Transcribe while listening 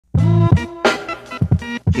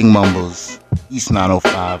KingMumbles, East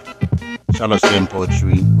 905, Charlotte Slam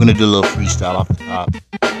Poetry. We're gonna do a little freestyle off the top.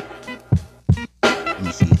 Let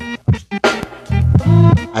me see.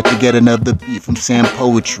 I could get another beat from Sam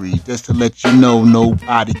Poetry, just to let you know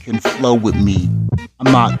nobody can flow with me.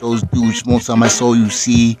 I'm not those dudes won't sell my soul, you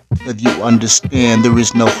see, cause you understand there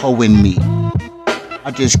is no hoe in me. I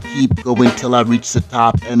just keep going till I reach the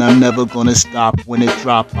top, and I'm never gonna stop when it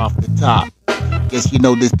drop off the top. Guess you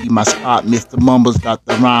know this be my spot. Mr. Mumbles got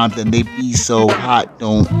the rhymes and they be so hot.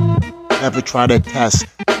 Don't ever try to test,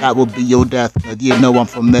 that will be your death. Cause you know I'm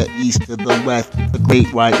from the east to the west, the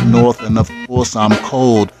great white north, and of course I'm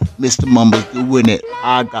cold. Mr. Mumbles doing it,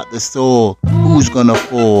 I got the soul. Who's gonna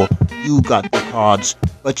fall? You got the cards.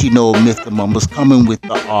 But you know Mr. Mumbles coming with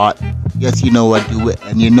the art. Yes, you know I do it,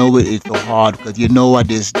 and you know it is so hard. Cause you know I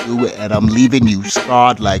just do it, and I'm leaving you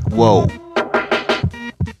scarred like whoa.